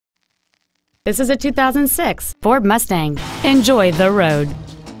This is a 2006 Ford Mustang. Enjoy the road.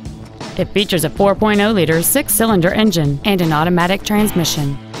 It features a 4.0-liter 6-cylinder engine and an automatic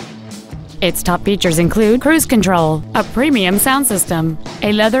transmission. Its top features include cruise control, a premium sound system,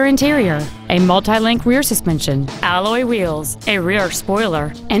 a leather interior, a multi-link rear suspension, alloy wheels, a rear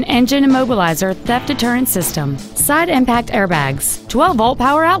spoiler, an engine immobilizer theft deterrent system, side impact airbags, 12-volt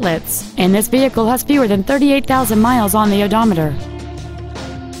power outlets, and this vehicle has fewer than 38,000 miles on the odometer.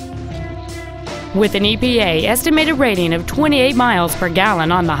 With an EPA estimated rating of 28 miles per gallon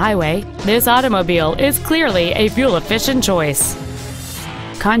on the highway, this automobile is clearly a fuel-efficient choice.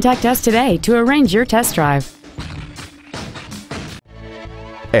 Contact us today to arrange your test drive.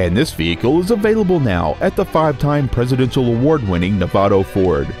 And this vehicle is available now at the 5-time Presidential Award-winning Novato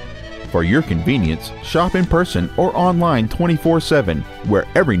Ford. For your convenience, shop in person or online 24/7, where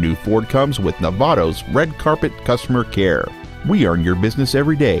every new Ford comes with Novato's red carpet customer care. We earn your business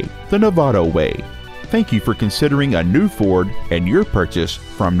every day, the Novato way. Thank you for considering a new Ford and your purchase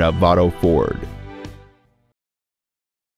from Novato Ford.